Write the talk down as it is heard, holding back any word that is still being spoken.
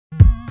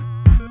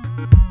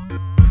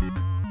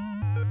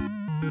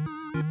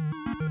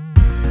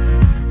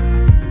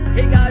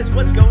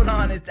what's going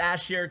on? It's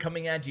Ash here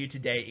coming at you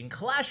today in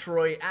Clash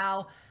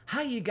Royale.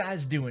 How you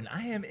guys doing?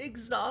 I am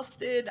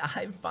exhausted.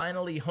 I'm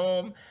finally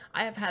home.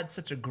 I have had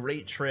such a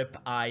great trip.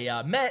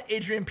 I met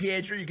Adrian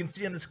Piedra, you can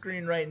see on the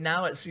screen right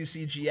now at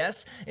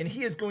CCGS, and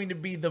he is going to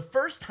be the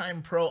first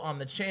time pro on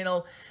the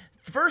channel.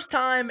 First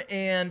time,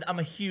 and I'm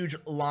a huge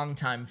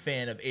long-time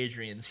fan of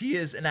Adrian's. He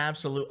is an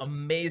absolute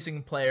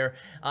amazing player.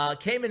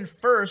 Came in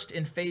first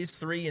in Phase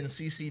 3 in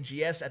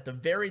CCGS at the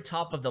very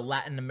top of the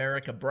Latin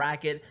America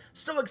bracket.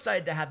 So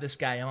excited to have this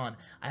guy on.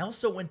 I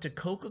also went to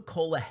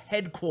Coca-Cola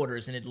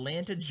headquarters in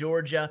Atlanta,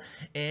 Georgia,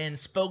 and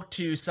spoke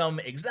to some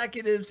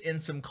executives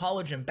and some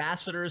college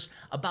ambassadors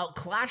about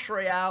Clash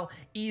Royale,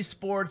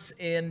 esports,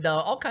 and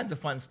all kinds of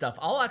fun stuff.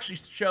 I'll actually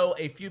show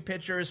a few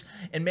pictures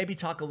and maybe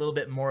talk a little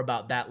bit more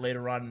about that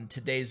later on in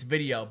today's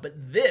video. But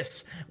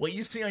this, what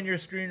you see on your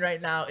screen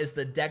right now, is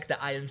the deck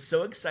that I am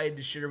so excited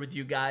to share with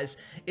you guys.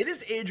 It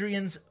is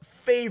Adrian's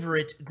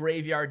favorite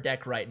graveyard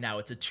deck right now.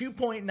 It's a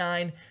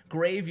 2.9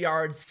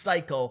 graveyard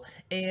cycle,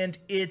 and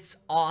it's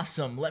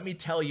awesome. Let me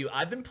tell you,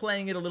 I've been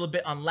playing it a little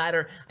bit on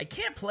ladder. I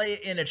can't play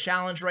it in a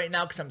challenge right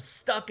now because I'm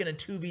stuck in a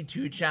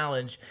 2v2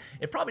 challenge.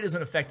 It probably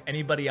doesn't affect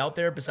anybody out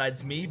there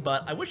besides me,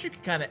 but I wish you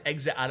could kind of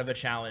exit out of a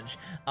challenge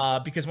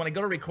because when I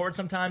go to record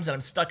sometimes and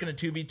I'm stuck in a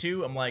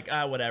 2v2, I'm like,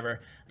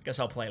 whatever. I guess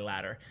I'll play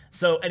ladder.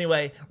 So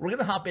anyway, we're going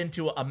to hop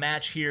into a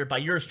match here by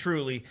yours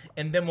truly,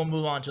 and then we'll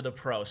move on to the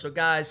pro. So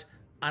guys,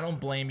 I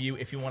don't blame you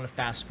if you want to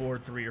fast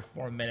forward 3 or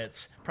 4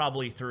 minutes,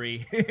 probably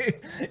 3,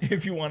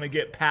 if you want to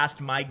get past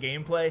my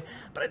gameplay.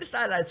 But I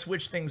decided I'd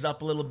switch things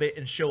up a little bit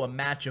and show a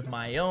match of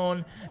my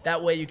own.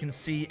 That way you can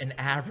see an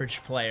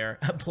average player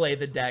play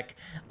the deck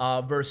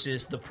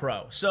versus the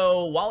pro.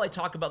 So while I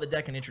talk about the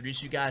deck and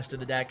introduce you guys to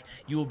the deck,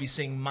 you will be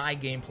seeing my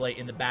gameplay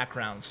in the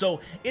background. So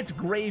it's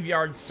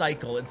Graveyard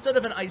Cycle. Instead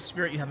of an Ice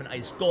Spirit, you have an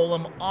Ice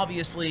Golem.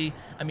 Obviously,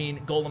 I mean,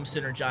 Ice Golem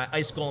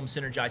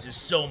synergizes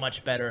so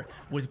much better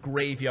with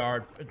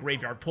Graveyard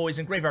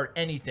Poison, Graveyard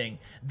anything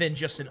than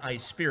just an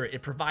Ice Spirit.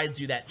 It provides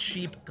you that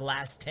cheap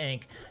glass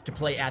tank to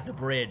play at the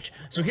bridge.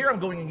 So here I'm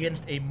going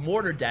against a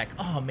Mortar deck.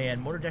 Oh man,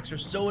 Mortar decks are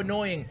so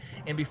annoying.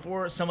 And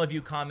before some of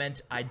you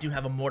comment, I do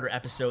have a Mortar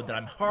episode that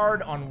I'm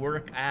hard on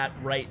work at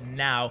right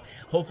now,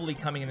 hopefully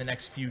coming in the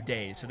next few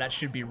days. So that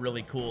should be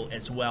really cool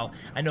as well.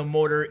 I know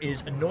Mortar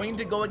is annoying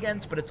to go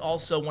against, but it's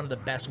also one of the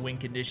best win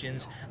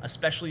conditions,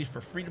 especially for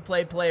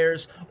free-to-play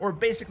players or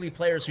basically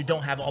players who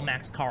don't have all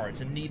maxed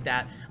cards and need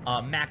that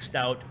maxed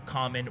out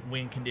common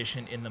win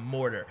condition in the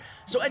Mortar.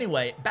 So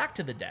anyway, back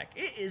to the deck.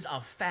 It is a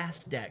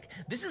fast deck.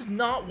 This is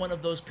not one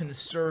of those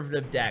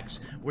conservative decks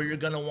where you're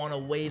going to want to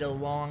wait a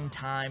long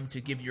time to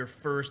give your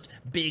first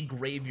big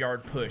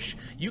graveyard push.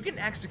 You can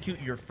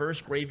execute your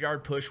first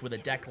graveyard push with a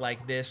deck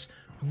like this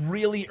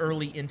really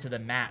early into the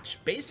match.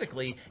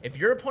 Basically, if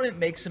your opponent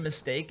makes a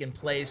mistake and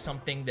plays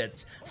something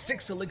that's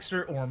 6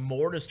 elixir or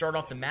more to start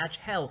off the match,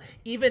 hell,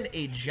 even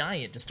a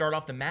giant to start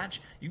off the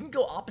match, you can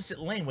go opposite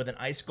lane with an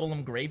Ice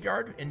Golem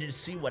graveyard and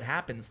just see what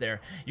happens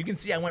there. You can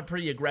see I went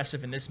pretty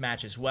aggressive in this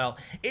match as well.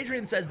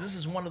 Adrian says this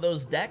is one of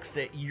those decks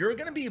that you're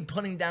going to be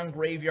putting down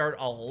graveyard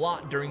a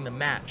lot during the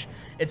match.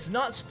 It's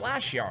not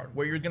Splash Yard,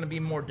 where you're going to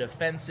be more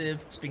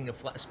defensive. Speaking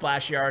of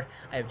Splash Yard,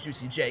 I have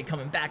Juicy J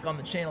coming back on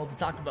the channel to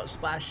talk about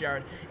Splash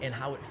Yard and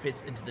how it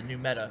fits into the new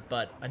meta.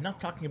 But enough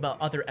talking about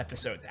other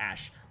episodes,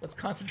 Ash. Let's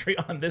concentrate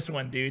on this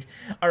one, dude.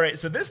 All right,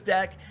 so this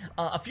deck,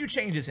 a few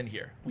changes in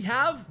here. We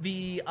have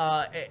the,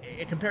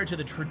 compared to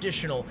the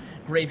traditional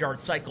Graveyard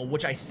Cycle,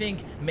 which I think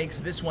makes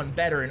this one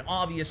better, and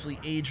obviously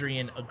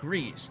Adrian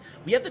agrees.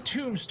 We have the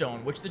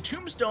Tombstone, which the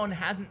Tombstone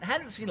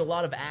hadn't seen a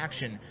lot of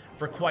action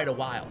for quite a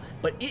while,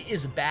 but it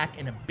is back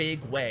in a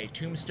big way.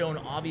 Tombstone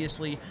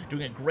obviously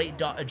doing a great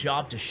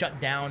job to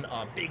shut down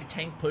big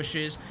tank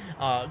pushes.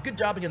 Good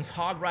job against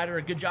Hog Rider,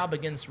 a good job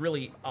against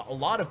really a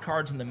lot of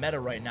cards in the meta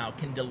right now.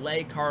 Can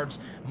delay cards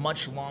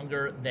much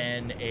longer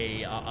than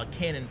a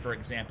Kennan, for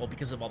example,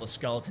 because of all the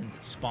skeletons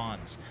it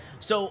spawns.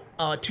 So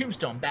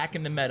Tombstone back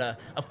in the meta.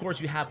 Of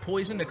course, you have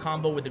Poison to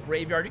combo with the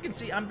Graveyard. You can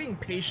see I'm being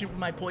patient with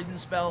my Poison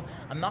spell.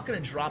 I'm not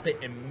going to drop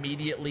it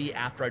immediately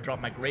after I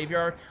drop my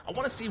Graveyard. I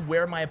want to see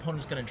where my opponent's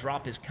going to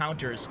drop his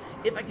counters.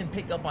 If I can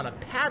pick up on a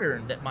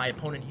pattern that my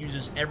opponent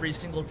uses every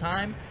single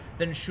time,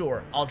 then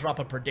sure, I'll drop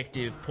a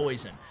predictive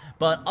Poison.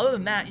 But other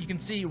than that, you can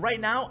see right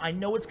now, I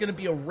know it's going to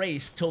be a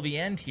race till the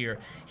end here.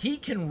 He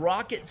can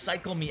rocket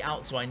cycle me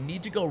out, so I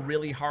need to go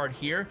really hard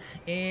here,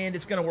 and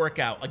it's going to work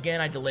out.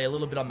 Again, I delay a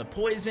little bit on the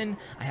Poison.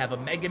 I have a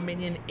Mega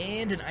Minion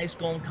and an Ice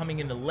Golem coming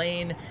in the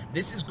lane.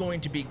 This is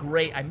going to be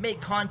great. I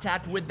make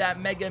contact with that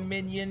Mega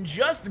Minion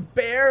just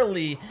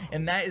barely,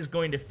 and that is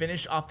going to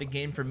finish off the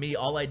game for me.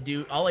 All I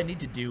need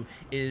to do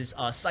is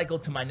cycle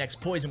to my next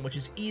Poison, which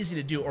is easy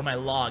to do, or my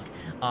log,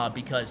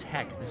 because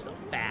heck, this is a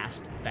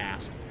fast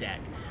deck.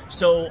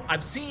 So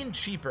I've seen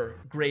cheaper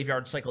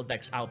graveyard cycle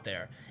decks out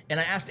there, and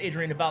I asked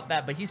Adrian about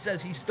that, but he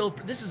says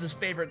this is his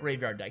favorite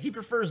graveyard deck. He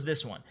prefers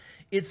this one.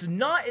 It's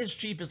not as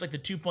cheap as like the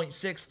 2.6,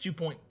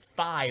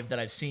 5 that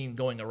I've seen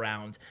going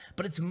around,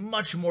 but it's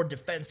much more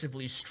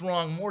defensively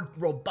strong, more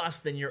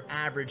robust than your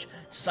average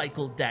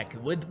cycle deck.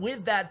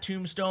 With that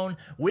Tombstone,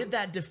 with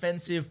that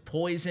defensive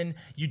poison,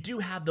 you do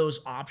have those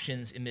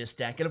options in this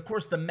deck. And of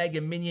course, the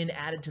Mega Minion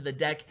added to the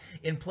deck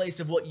in place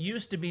of what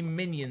used to be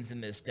minions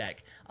in this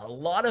deck. A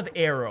lot of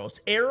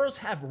arrows. Arrows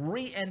have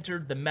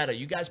re-entered the meta.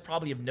 You guys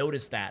probably have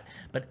noticed that.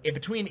 But in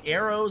between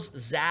arrows,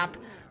 zap,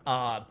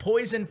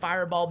 poison,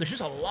 fireball, there's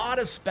just a lot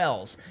of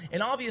spells.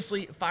 And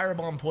obviously,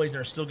 fireball and poison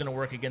are still going to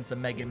work against the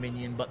Mega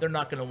Minion, but they're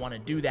not going to want to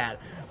do that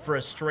for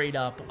a straight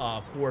up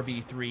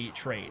 4v3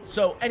 trade.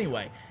 So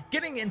anyway,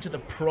 getting into the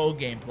pro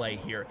gameplay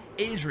here,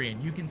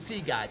 Adrian, you can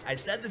see, guys, I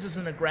said this is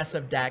an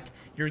aggressive deck.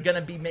 You're going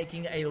to be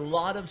making a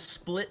lot of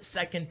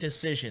split-second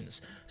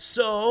decisions.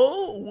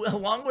 So,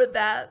 along with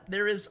that,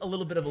 there is a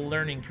little bit of a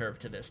learning curve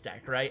to this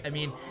deck, right? I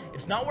mean,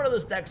 it's not one of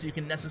those decks you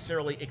can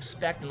necessarily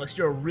expect, unless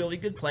you're a really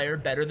good player,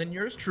 better than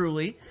yours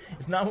truly.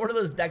 It's not one of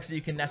those decks that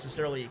you can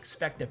necessarily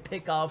expect to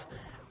pick off,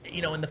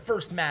 you know, in the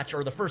first match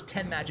or the first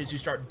 10 matches you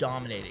start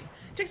dominating.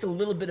 It takes a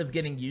little bit of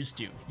getting used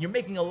to. You're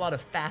making a lot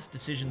of fast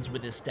decisions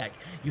with this deck.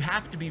 You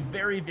have to be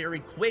very,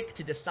 very quick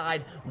to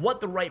decide what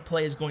the right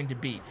play is going to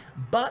be.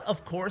 But,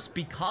 of course,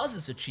 because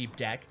it's a cheap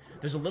deck,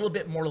 there's a little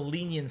bit more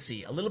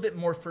leniency, a little bit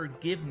more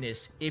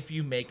forgiveness if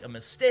you make a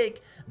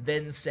mistake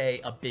than,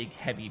 say, a big,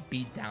 heavy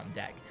beatdown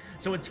deck.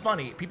 So it's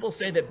funny, people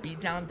say that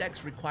beatdown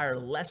decks require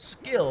less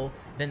skill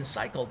than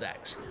cycle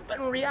decks. But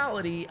in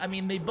reality, I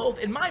mean, they both,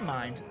 in my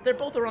mind, they're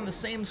both around the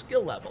same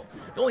skill level.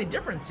 The only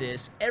difference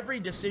is, every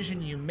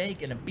decision you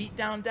make in a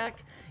beatdown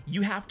deck,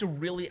 you have to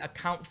really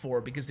account for,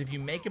 because if you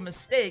make a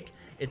mistake,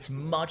 it's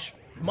much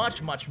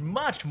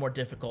more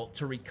difficult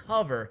to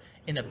recover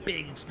in a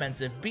big,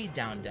 expensive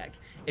beatdown deck.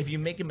 If you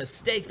make a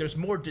mistake, there's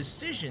more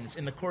decisions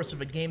in the course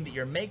of a game that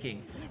you're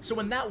making. So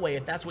in that way,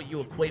 if that's what you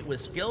equate with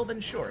skill,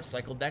 then sure,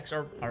 cycle decks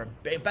are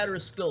a better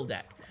skill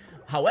deck.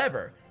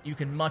 However, you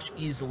can much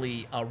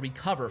easily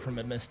recover from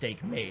a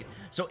mistake made.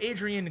 So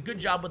Adrian, good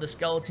job with the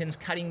skeletons,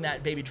 cutting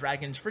that baby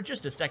dragon for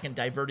just a second,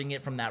 diverting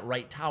it from that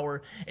right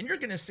tower. And you're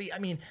going to see, I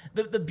mean,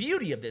 the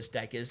beauty of this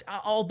deck is,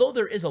 although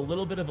there is a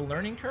little bit of a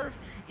learning curve,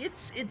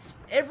 it's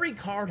every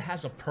card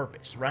has a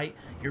purpose, right?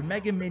 Your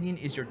Mega Minion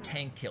is your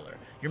tank killer.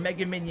 Your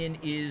Mega Minion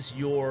is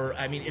your,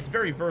 I mean, it's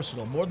very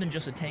versatile, more than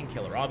just a tank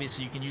killer.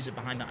 Obviously, you can use it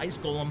behind the Ice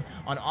Golem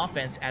on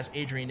offense, as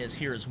Adrian is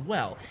here as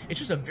well. It's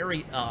just a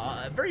very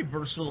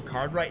versatile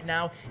card right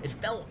now. It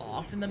fell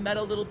off in the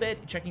meta a little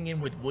bit. Checking in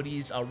with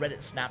Woody's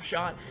Reddit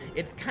snapshot,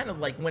 it kind of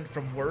like went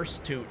from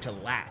worst to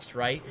last,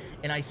 right?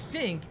 And I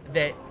think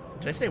that,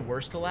 did I say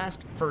worst to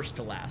last? First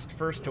to last.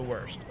 First to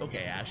worst.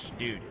 Okay, Ash,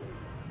 dude.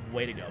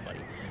 Way to go, buddy.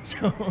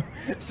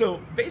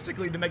 So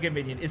basically, the Mega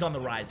Minion is on the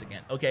rise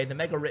again, okay? The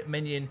Mega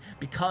Minion,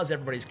 because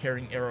everybody's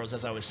carrying arrows,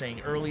 as I was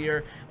saying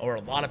earlier, or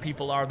a lot of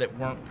people are that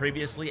weren't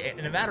previously.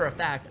 And a matter of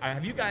fact,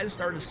 have you guys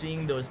started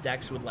seeing those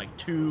decks with like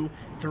 2,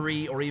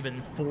 3, or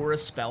even 4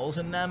 spells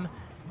in them?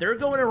 They're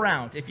going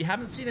around. If you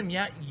haven't seen them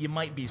yet, you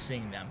might be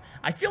seeing them.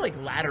 I feel like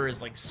ladder is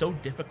like so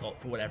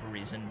difficult for whatever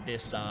reason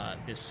this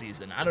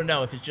season. I don't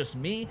know if it's just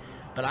me,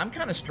 but I'm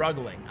kind of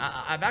struggling.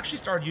 I've actually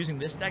started using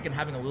this deck and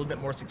having a little bit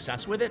more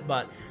success with it,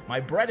 but my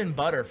bread and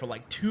butter for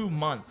like 2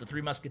 months, the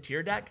Three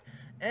Musketeer deck,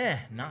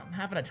 not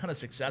having a ton of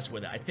success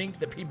with it. I think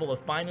that people have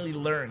finally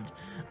learned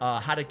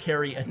how to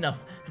carry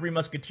enough Three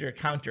Musketeer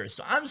counters.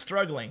 So I'm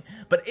struggling,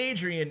 but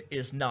Adrian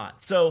is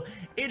not. So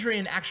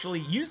Adrian actually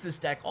used this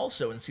deck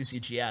also in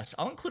CCGS.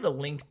 I'll include a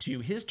link to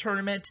his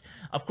tournament.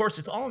 Of course,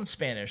 it's all in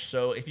Spanish,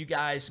 so if you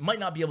guys might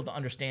not be able to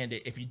understand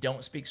it if you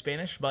don't speak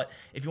Spanish, but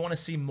if you want to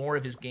see more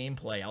of his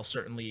gameplay, I'll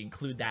certainly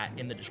include that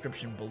in the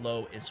description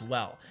below as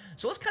well.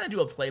 So let's kind of do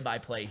a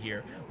play-by-play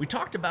here. We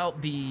talked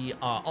about the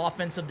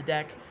offense of the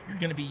deck. You're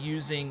going to be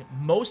using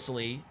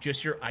mostly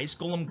just your Ice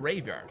Golem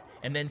Graveyard,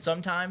 and then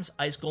sometimes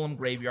Ice Golem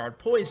Graveyard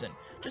Poison.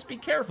 Just be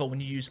careful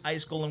when you use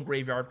Ice Golem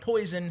Graveyard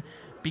Poison,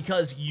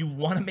 because you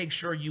want to make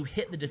sure you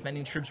hit the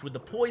defending troops with the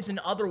poison,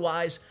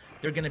 otherwise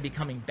they're going to be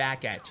coming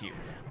back at you.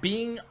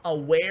 Being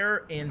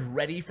aware and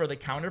ready for the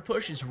counter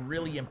push is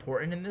really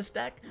important in this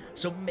deck,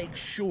 so make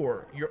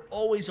sure you're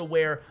always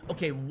aware,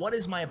 okay, what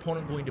is my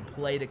opponent going to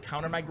play to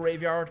counter my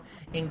graveyard,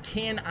 and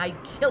can I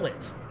kill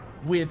it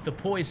with the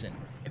poison?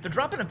 If they're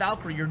dropping a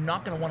Valkyrie, you're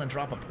not going to want to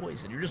drop a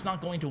poison. You're just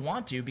not going to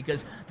want to,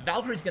 because the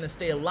Valkyrie's going to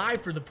stay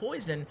alive through the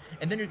poison,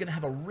 and then you're going to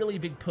have a really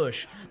big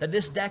push that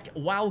this deck,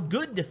 while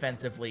good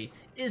defensively,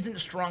 isn't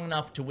strong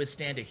enough to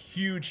withstand a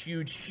huge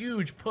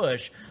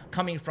push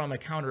coming from a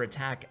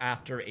counterattack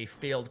after a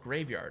failed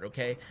graveyard,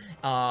 okay?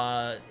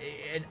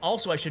 And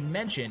also, I should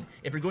mention,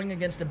 if you're going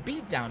against a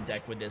beatdown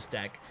deck with this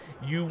deck,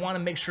 you want to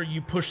make sure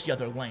you push the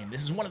other lane.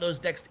 This is one of those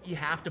decks that you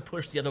have to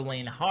push the other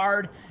lane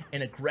hard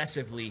and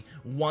aggressively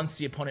once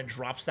the opponent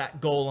drops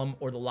that Golem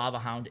or the Lava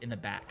Hound in the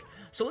back.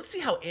 So let's see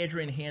how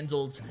Adrian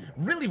handles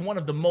really one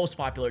of the most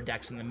popular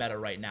decks in the meta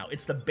right now.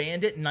 It's the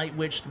Bandit, Night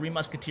Witch, Three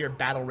Musketeer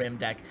Battle Ram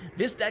deck.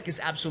 This deck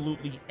is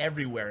absolutely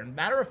everywhere. And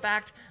matter of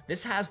fact,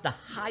 this has the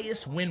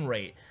highest win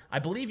rate. I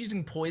believe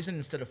using Poison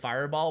instead of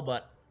Fireball,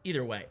 but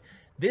either way.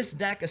 This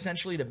deck,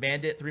 essentially the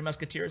Bandit, Three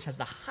Musketeers, has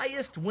the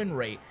highest win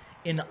rate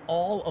in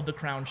all of the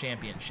Crown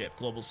Championship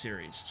Global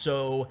Series.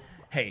 So,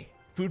 hey,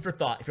 food for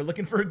thought. If you're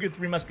looking for a good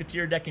Three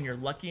Musketeer deck and you're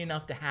lucky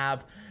enough to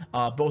have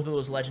both of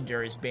those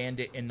legendaries,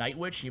 Bandit and Night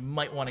Witch, you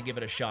might want to give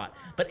it a shot.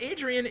 But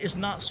Adrian is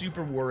not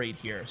super worried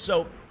here.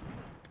 So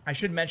I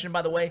should mention,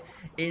 by the way,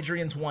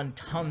 Adrian's won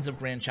tons of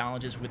grand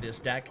challenges with this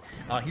deck.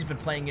 He's been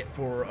playing it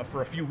for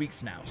a few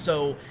weeks now.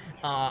 So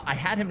I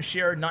had him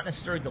share not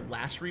necessarily the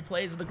last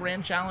replays of the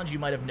grand challenge. You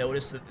might have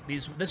noticed that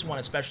this one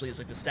especially is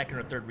like the second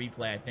or third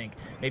replay, I think.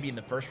 Maybe in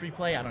the first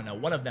replay, I don't know.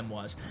 One of them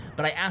was.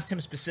 But I asked him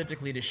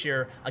specifically to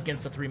share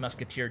against the Three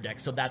Musketeer deck,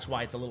 so that's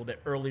why it's a little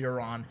bit earlier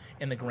on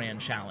in the grand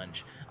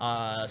challenge.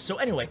 So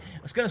anyway,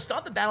 I was going to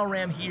start the battle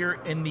ram here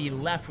in the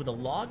left with a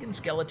log and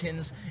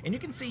skeletons, and you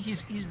can see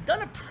he's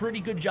done a pretty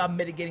good job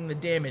mitigating the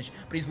damage,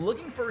 but he's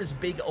looking for his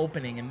big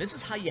opening, and this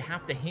is how you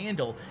have to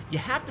handle. You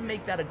have to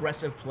make that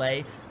aggressive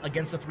play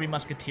against a Three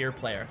Musketeer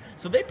player.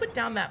 So they put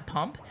down that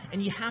pump,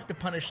 and you have to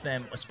punish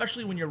them,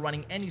 especially when you're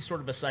running any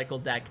sort of a cycle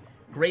deck.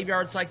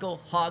 Graveyard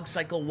cycle, hog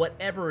cycle,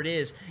 whatever it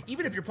is.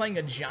 Even if you're playing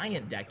a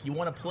giant deck, you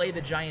want to play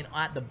the giant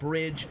at the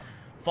bridge,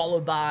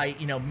 followed by,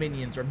 you know,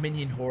 minions or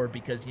minion horde,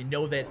 because you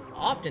know that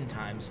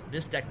oftentimes,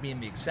 this deck being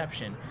the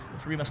exception, the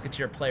Three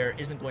Musketeer player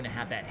isn't going to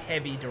have that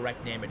heavy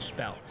direct damage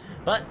spell.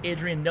 But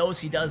Adrian knows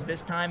he does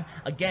this time.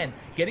 Again,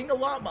 getting a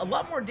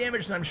lot more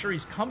damage than I'm sure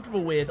he's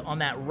comfortable with on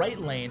that right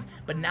lane,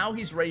 but now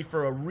he's ready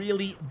for a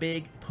really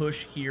big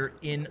push here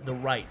in the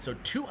right. So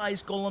 2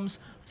 ice golems,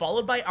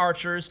 followed by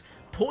archers,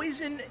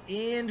 poison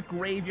and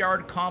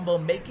graveyard combo,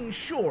 making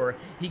sure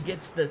he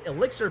gets the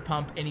elixir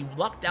pump, and he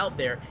lucked out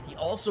there. He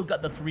also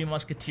got the Three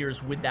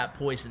Musketeers with that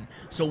poison.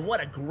 So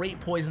what a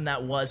great poison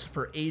that was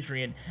for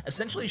Adrian,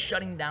 essentially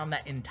shutting down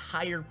that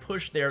entire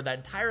push there, that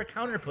entire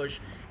counter push,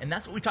 and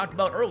that's what we talked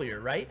about earlier,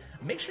 right?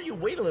 Make sure you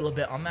wait a little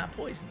bit on that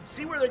poison.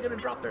 See where they're going to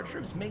drop their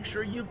troops. Make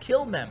sure you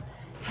kill them.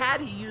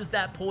 Had he used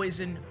that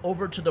poison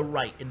over to the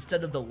right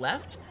instead of the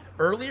left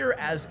earlier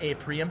as a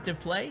preemptive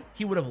play,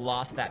 he would have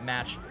lost that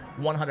match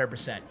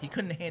 100%. He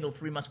couldn't handle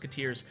Three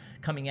Musketeers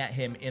coming at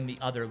him in the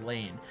other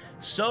lane.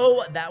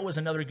 So that was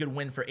another good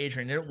win for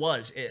Adrian, and it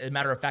was, as a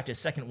matter of fact, his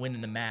second win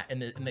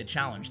in the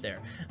challenge there.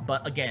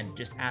 But again,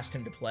 just asked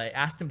him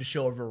to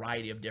show a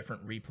variety of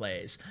different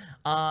replays.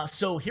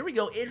 So here we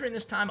go, Adrian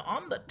this time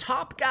on the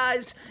top,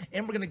 guys,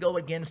 and we're gonna go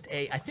against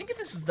I think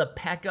this is the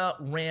P.E.K.K.A.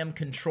 Ram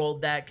control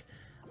deck.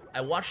 I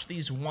watched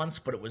these once,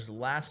 but it was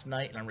last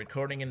night, and I'm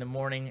recording in the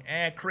morning.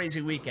 Crazy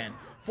weekend.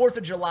 4th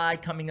of July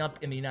coming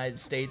up in the United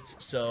States,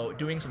 so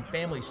doing some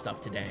family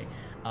stuff today.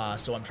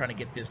 So I'm trying to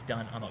get this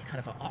done on a kind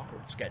of an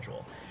awkward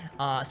schedule.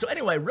 So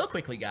anyway, real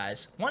quickly,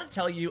 guys, I want to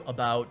tell you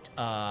about,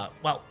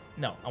 well,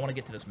 no, I want to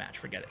get to this match.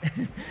 Forget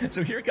it.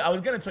 So here, I was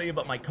going to tell you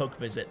about my Coke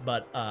visit,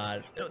 but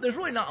there's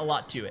really not a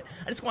lot to it.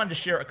 I just wanted to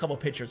share a couple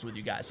pictures with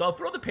you guys. So I'll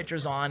throw the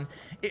pictures on.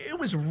 It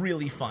was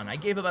really fun. I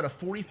gave about a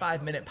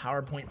 45-minute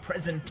PowerPoint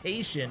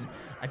presentation.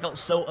 I felt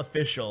so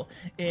official.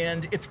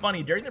 And it's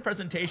funny, during the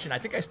presentation, I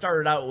think I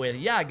started out with,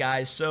 yeah,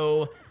 guys,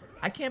 so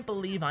I can't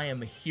believe I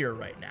am here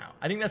right now.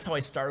 I think that's how I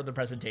started the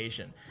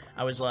presentation.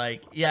 I was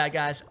like, yeah,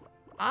 guys,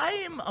 I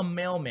am a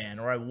mailman,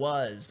 or I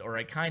was, or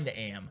I kind of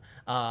am.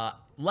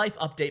 Life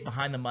update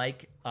behind the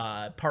mic,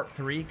 part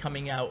 3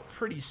 coming out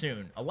pretty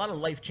soon. A lot of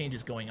life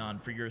changes going on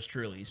for yours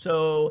truly.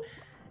 So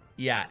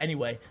yeah,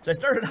 anyway, so I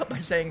started out by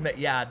saying that,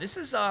 yeah, this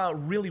is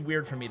really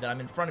weird for me that I'm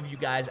in front of you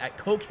guys at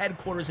Coke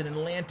headquarters in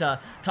Atlanta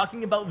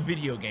talking about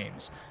video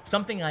games,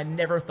 something I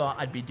never thought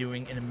I'd be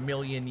doing in a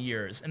million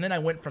years. And then I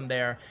went from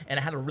there, and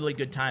I had a really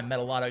good time, met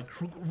a lot of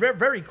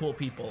very cool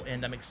people,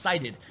 and I'm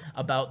excited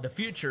about the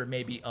future,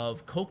 maybe,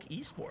 of Coke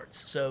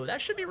esports. So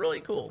that should be really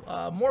cool.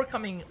 More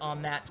coming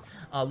on that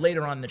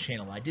later on the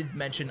channel. I did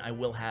mention I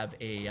will have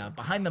a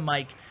behind the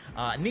mic,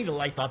 need a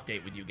life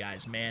update with you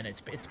guys, man.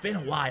 It's been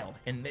a while,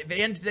 and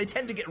they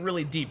tend to get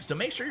really deep, so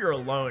make sure you're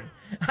alone.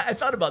 I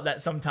thought about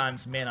that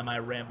sometimes. Man, am I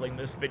rambling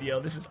this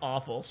video? This is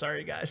awful.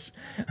 Sorry, guys.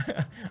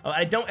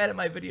 I don't edit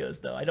my videos,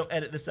 though. I don't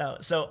edit this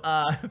out. So,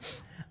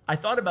 I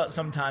thought about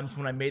sometimes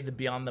when I made the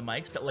Beyond the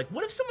Mics that, like,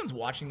 what if someone's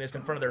watching this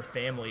in front of their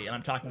family, and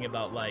I'm talking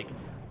about, like,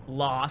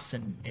 loss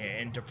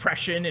and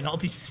depression and all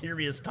these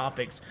serious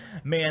topics.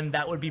 Man,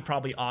 that would be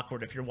probably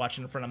awkward if you're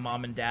watching in front of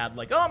mom and dad,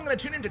 like, oh, I'm going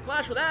to tune into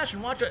Clash with Ash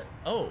and watch it.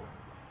 Oh,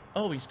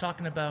 he's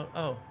talking about,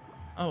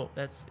 oh,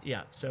 that's,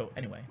 yeah, so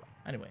anyway,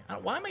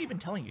 why am I even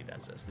telling you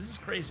guys this? This is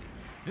crazy.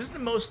 This is the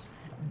most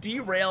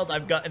derailed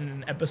I've gotten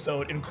an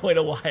episode in quite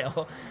a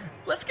while.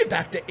 Let's get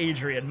back to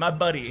Adrian, my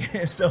buddy.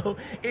 So,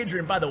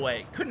 Adrian, by the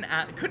way, couldn't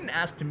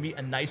ask to meet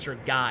a nicer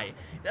guy.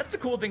 That's the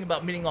cool thing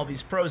about meeting all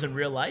these pros in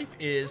real life,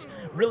 is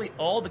really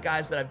all the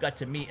guys that I've got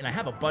to meet, and I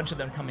have a bunch of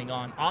them coming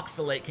on.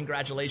 Oxalate,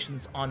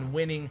 congratulations on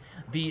winning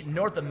the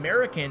North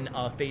American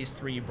Phase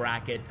 3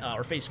 bracket,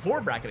 or Phase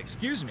 4 bracket,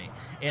 excuse me.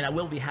 And I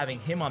will be having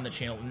him on the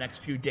channel the next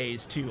few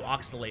days too.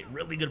 Oxalate,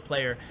 really good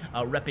player,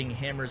 repping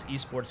Hammers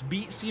Esports,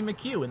 beat C.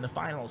 McHugh in the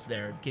finals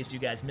there, in case you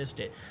guys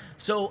missed it.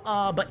 So,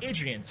 but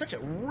Adrian, such a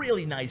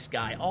really nice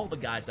guy. All the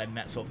guys I've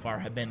met so far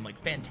have been, like,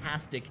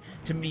 fantastic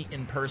to meet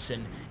in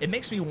person. It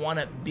makes me want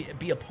to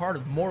be a part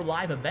of more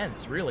live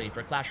events, really,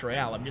 for Clash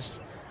Royale.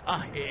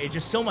 It's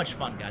just so much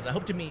fun, guys. I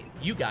hope to meet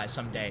you guys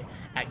someday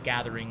at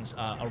gatherings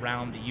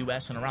around the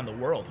U.S. and around the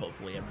world,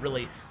 hopefully. I'd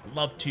really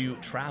love to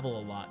travel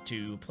a lot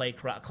to play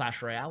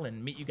Clash Royale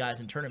and meet you guys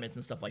in tournaments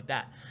and stuff like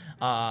that.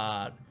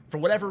 For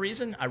whatever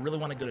reason, I really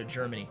want to go to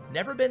Germany.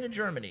 Never been to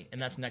Germany,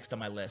 and that's next on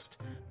my list.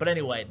 But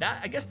anyway,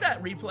 I guess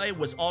that replay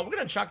was all. We're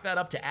going to chalk that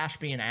up to Ash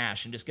being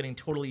Ash and just getting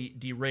totally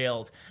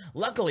derailed.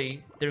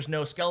 Luckily, there's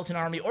no Skeleton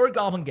Army or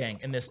Goblin Gang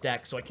in this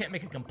deck, so I can't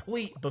make a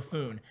complete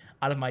buffoon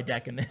out of my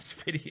deck in this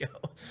video.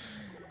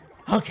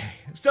 Okay,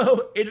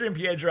 so Adrian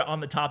Piedra on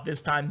the top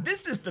this time.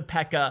 This is the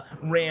P.E.K.K.A.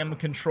 Ram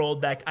control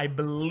deck, I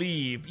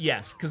believe.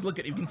 Yes, because look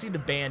at, you can see the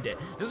Bandit.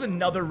 This is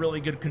another really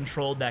good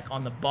control deck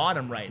on the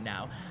bottom right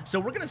now.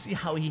 So we're going to see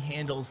how he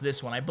handles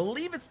this one. I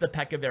believe it's the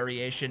P.E.K.K.A.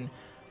 variation.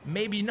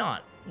 Maybe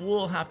not.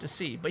 We'll have to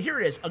see. But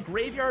here it is, a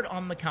graveyard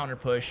on the counter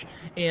push,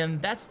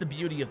 and that's the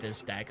beauty of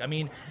this deck. I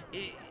mean,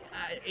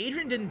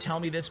 Adrian didn't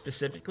tell me this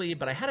specifically,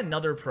 but I had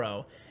another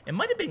pro. It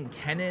might have been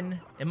Kennan.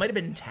 It might have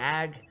been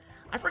Tag.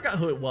 I forgot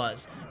who it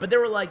was, but they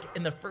were like,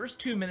 in the first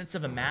 2 minutes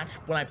of a match,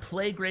 when I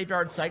play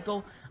Graveyard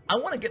Cycle, I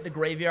want to get the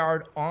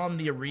Graveyard on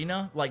the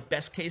arena, like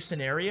best case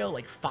scenario,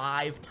 like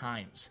 5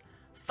 times.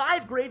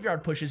 5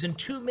 Graveyard pushes in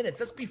 2 minutes.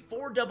 That's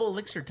before double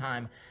elixir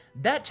time.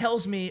 That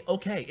tells me,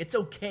 okay, it's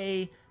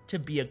okay to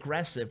be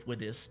aggressive with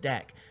this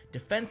deck.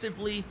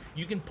 Defensively,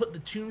 you can put the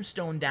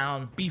Tombstone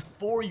down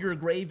before your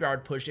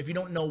Graveyard push if you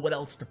don't know what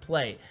else to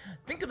play.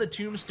 Think of the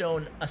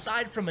Tombstone,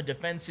 aside from a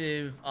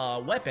defensive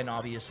weapon,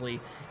 obviously,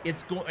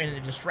 it's in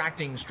a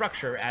distracting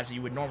structure as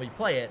you would normally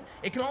play it.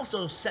 It can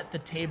also set the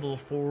table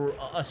for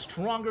a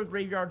stronger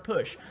Graveyard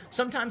push.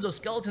 Sometimes those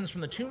skeletons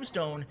from the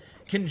Tombstone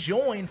can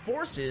join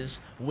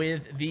forces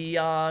with the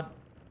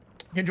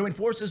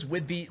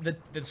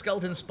the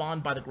skeletons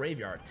spawned by the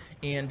graveyard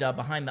and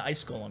behind the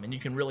ice golem, and you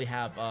can really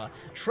have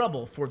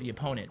trouble for the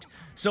opponent.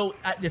 So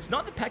it's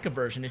not the P.E.K.K.A.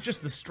 version, it's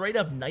just the straight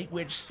up Night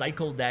Witch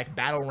cycle deck,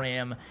 Battle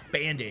Ram,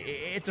 Bandit.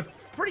 It's a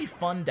pretty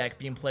fun deck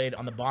being played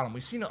on the bottom.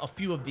 We've seen a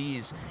few of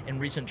these in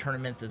recent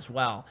tournaments as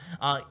well.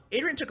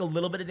 Adrian took a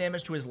little bit of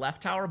damage to his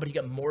left tower, but he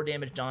got more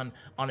damage done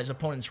on his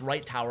opponent's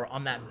right tower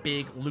on that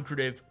big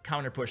lucrative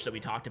counter push that we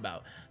talked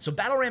about. So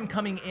Battle Ram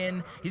coming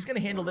in, he's going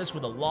to handle this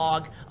with a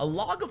log. A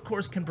log, of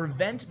course, can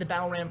prevent the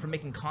Battle Ram from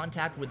making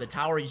contact with the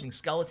tower using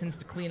skeletons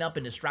to clean up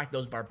and distract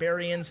those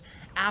barbarians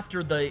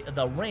after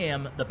the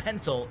ram, the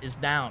pencil, is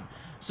down.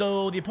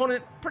 So the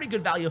opponent, pretty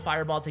good value of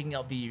Fireball, taking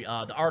out the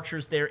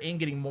archers there and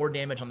getting more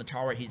damage on the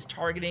tower he's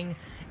targeting.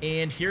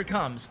 And here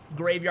comes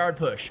Graveyard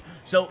Push.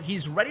 So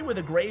he's ready with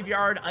a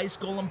Graveyard Ice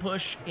Golem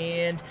push,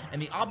 and in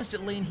the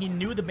opposite lane, he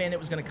knew the Bandit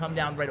was going to come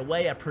down right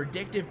away, a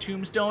predictive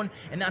Tombstone,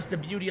 and that's the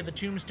beauty of the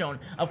Tombstone.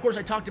 Of course,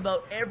 I talked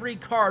about every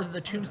card that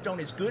the Tombstone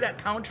is good at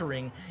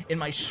countering in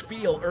my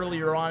spiel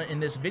earlier on in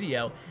this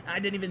video, and I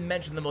didn't even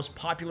mention the most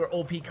popular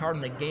OP card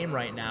in the game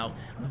right now,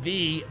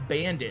 the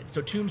Bandit.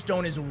 So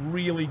Tombstone is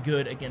really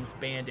good against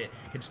Bandit.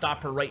 Can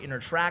stop her right in her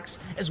tracks,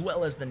 as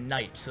well as the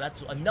Knight. So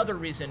that's another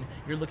reason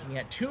you're looking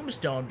at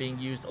Tombstone being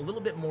used a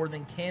little bit more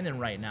than Kennan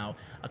right now,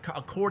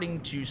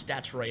 according to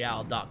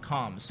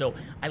statsroyale.com. So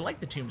I like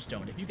the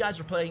Tombstone. If you guys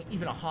are playing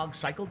even a Hog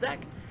Cycle deck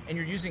and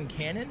you're using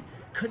Kennan,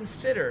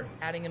 consider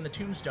adding in the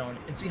Tombstone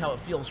and see how it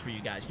feels for you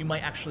guys. You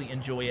might actually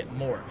enjoy it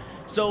more.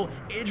 So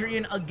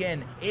Adrian,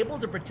 again, able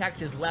to protect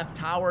his left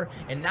tower,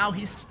 and now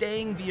he's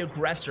staying the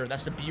aggressor.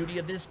 That's the beauty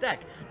of this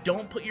deck.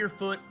 Don't put your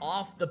foot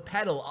off the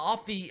pedal,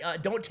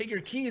 don't take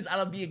your keys out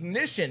of the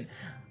ignition.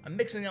 I'm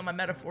mixing up my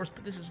metaphors,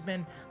 but this has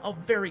been a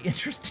very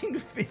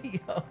interesting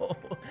video.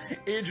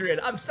 Adrian,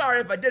 I'm sorry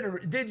if I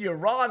did you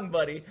wrong,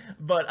 buddy,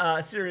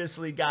 but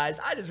seriously, guys,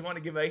 I just want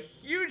to give a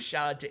huge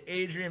shout out to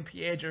Adrian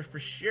Piedra for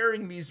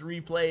sharing these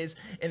replays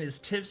and his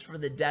tips for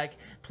the deck.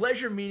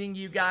 Pleasure meeting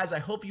you guys. I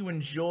hope you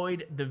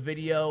enjoyed the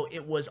video.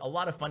 It was a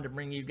lot of fun to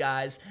bring you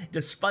guys,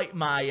 despite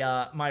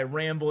my my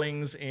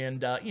ramblings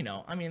and you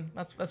know, I mean,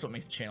 that's what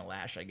makes the channel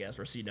Ash, I guess,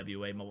 or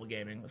CWA Mobile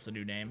Gaming. That's the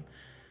new name.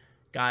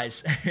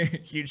 Guys,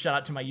 huge shout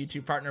out to my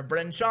YouTube partner,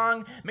 Bren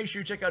Chong. Make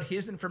sure you check out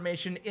his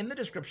information in the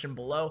description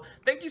below.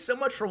 Thank you so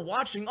much for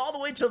watching all the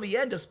way till the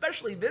end,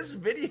 especially this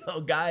video,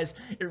 guys.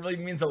 It really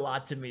means a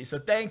lot to me. So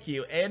thank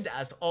you. And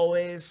as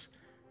always,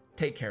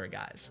 take care,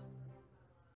 guys.